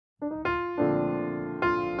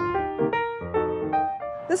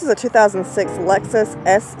This is a 2006 Lexus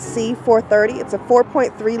SC 430. It's a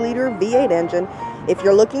 4.3 liter V8 engine. If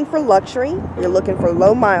you're looking for luxury, you're looking for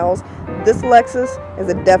low miles, this Lexus is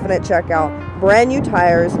a definite checkout. Brand new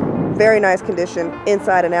tires, very nice condition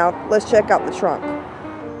inside and out. Let's check out the trunk.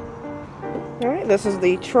 Alright, this is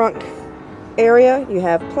the trunk area. You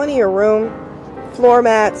have plenty of room, floor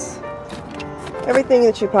mats, everything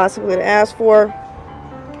that you possibly could ask for.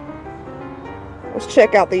 Let's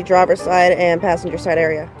check out the driver's side and passenger side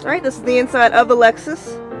area. Alright, this is the inside of the Lexus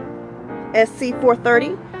SC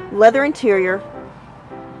 430. Leather interior.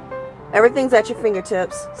 Everything's at your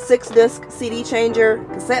fingertips. 6-disc CD changer,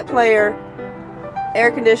 cassette player,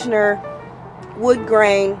 air conditioner, wood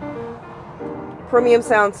grain, premium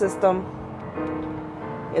sound system.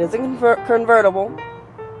 It is a convertible.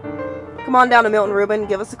 Come on down to Milton, Ruben,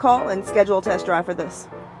 give us a call and schedule a test drive for this.